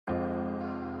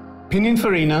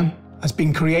Pininfarina has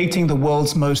been creating the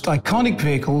world's most iconic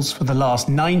vehicles for the last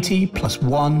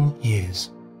 90+1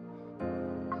 years.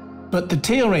 But the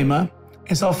TEOREMA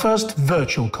is our first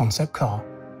virtual concept car.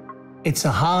 It's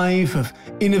a hive of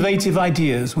innovative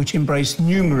ideas which embrace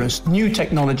numerous new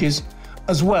technologies,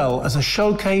 as well as a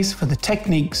showcase for the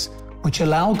techniques which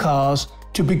allow cars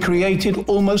to be created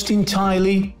almost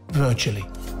entirely virtually.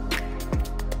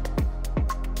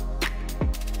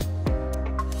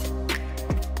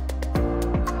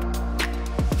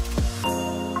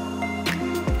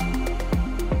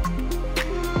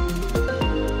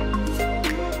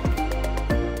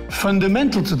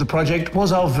 Fundamental to the project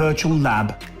was our virtual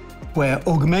lab, where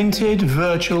augmented,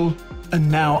 virtual, and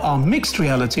now our mixed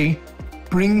reality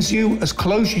brings you as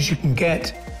close as you can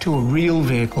get to a real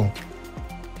vehicle.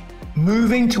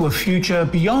 Moving to a future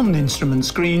beyond instrument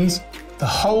screens, the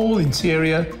whole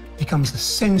interior becomes a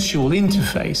sensual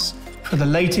interface for the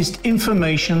latest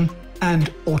information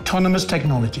and autonomous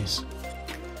technologies.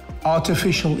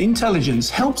 Artificial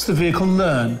intelligence helps the vehicle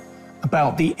learn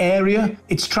about the area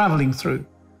it's traveling through,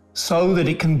 so that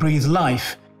it can breathe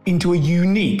life into a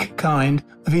unique kind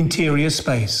of interior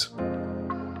space.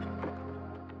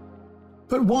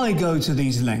 But why go to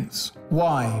these lengths?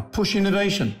 Why push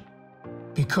innovation?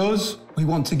 Because we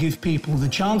want to give people the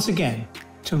chance again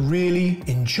to really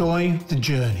enjoy the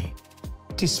journey,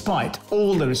 despite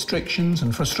all the restrictions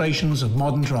and frustrations of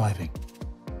modern driving.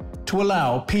 To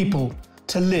allow people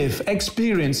to live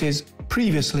experiences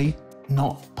previously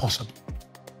not possible.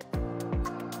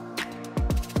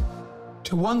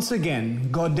 To once again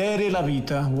godere la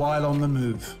vita while on the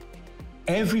move.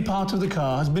 Every part of the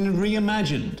car has been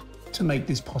reimagined to make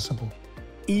this possible,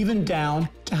 even down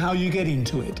to how you get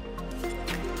into it.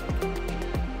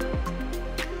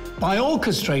 By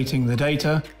orchestrating the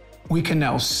data, we can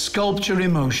now sculpture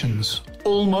emotions,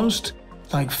 almost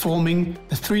like forming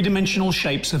the three-dimensional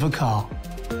shapes of a car.